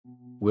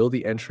Will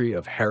the entry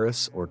of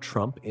Harris or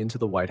Trump into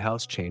the White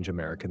House change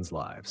Americans'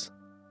 lives?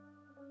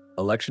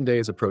 Election day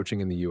is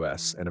approaching in the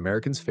US, and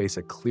Americans face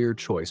a clear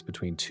choice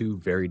between two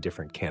very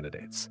different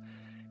candidates,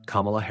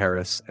 Kamala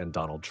Harris and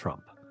Donald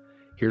Trump.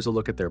 Here's a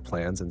look at their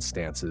plans and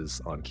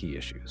stances on key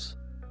issues.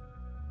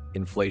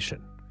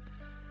 Inflation.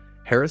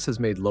 Harris has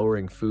made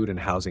lowering food and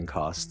housing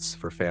costs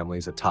for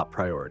families a top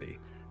priority,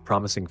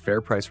 promising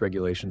fair price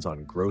regulations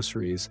on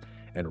groceries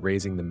and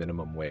raising the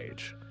minimum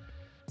wage.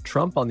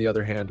 Trump, on the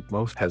other hand,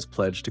 has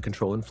pledged to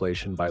control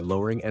inflation by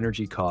lowering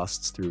energy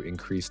costs through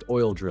increased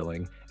oil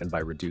drilling and by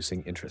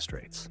reducing interest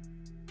rates.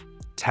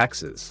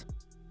 Taxes.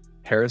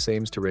 Harris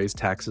aims to raise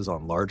taxes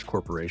on large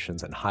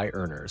corporations and high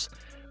earners,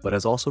 but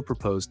has also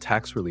proposed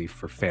tax relief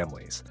for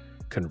families.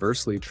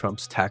 Conversely,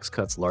 Trump's tax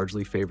cuts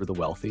largely favor the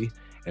wealthy,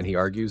 and he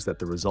argues that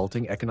the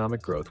resulting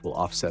economic growth will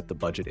offset the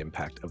budget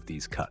impact of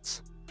these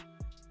cuts.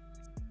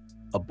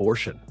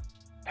 Abortion.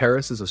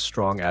 Harris is a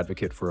strong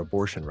advocate for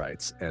abortion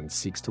rights and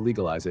seeks to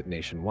legalize it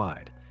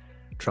nationwide.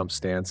 Trump's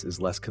stance is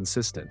less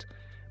consistent,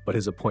 but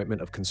his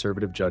appointment of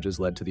conservative judges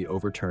led to the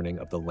overturning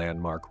of the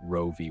landmark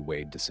Roe v.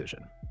 Wade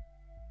decision.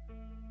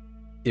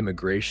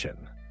 Immigration.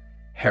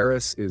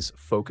 Harris is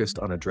focused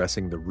on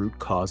addressing the root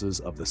causes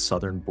of the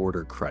southern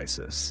border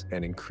crisis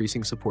and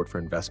increasing support for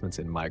investments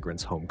in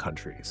migrants' home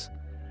countries.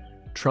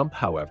 Trump,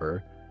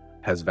 however,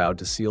 has vowed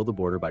to seal the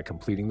border by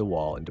completing the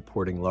wall and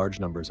deporting large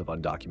numbers of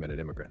undocumented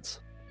immigrants.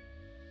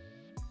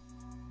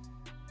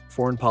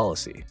 Foreign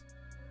policy.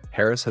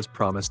 Harris has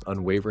promised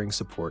unwavering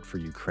support for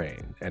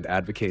Ukraine and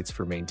advocates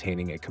for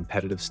maintaining a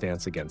competitive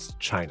stance against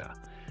China.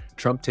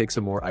 Trump takes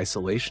a more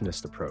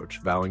isolationist approach,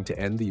 vowing to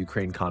end the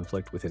Ukraine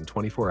conflict within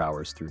 24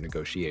 hours through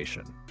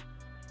negotiation.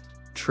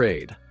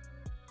 Trade.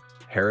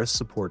 Harris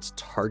supports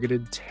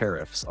targeted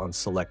tariffs on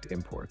select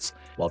imports,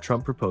 while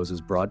Trump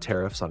proposes broad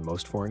tariffs on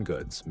most foreign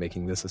goods,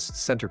 making this a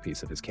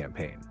centerpiece of his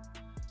campaign.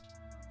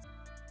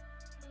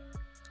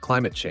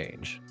 Climate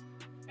change.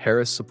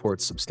 Harris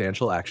supports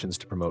substantial actions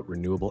to promote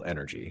renewable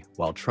energy,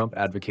 while Trump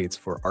advocates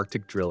for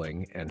Arctic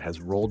drilling and has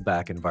rolled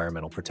back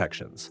environmental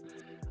protections.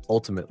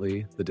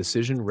 Ultimately, the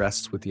decision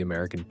rests with the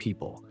American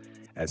people,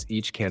 as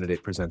each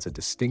candidate presents a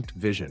distinct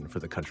vision for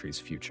the country's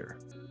future.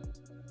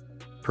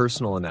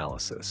 Personal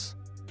analysis.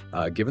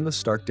 Given the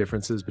stark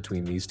differences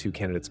between these two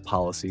candidates'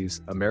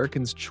 policies,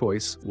 Americans'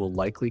 choice will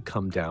likely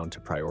come down to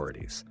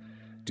priorities.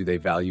 Do they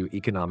value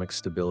economic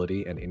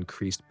stability and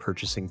increased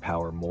purchasing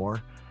power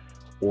more?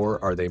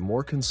 Or are they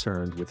more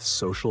concerned with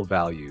social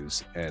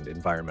values and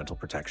environmental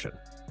protection?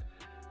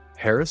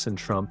 Harris and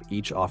Trump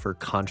each offer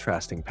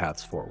contrasting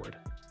paths forward.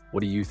 What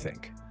do you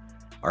think?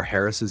 Are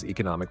Harris's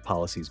economic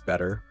policies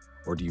better,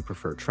 or do you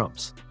prefer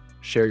Trump's?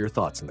 Share your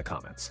thoughts in the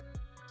comments.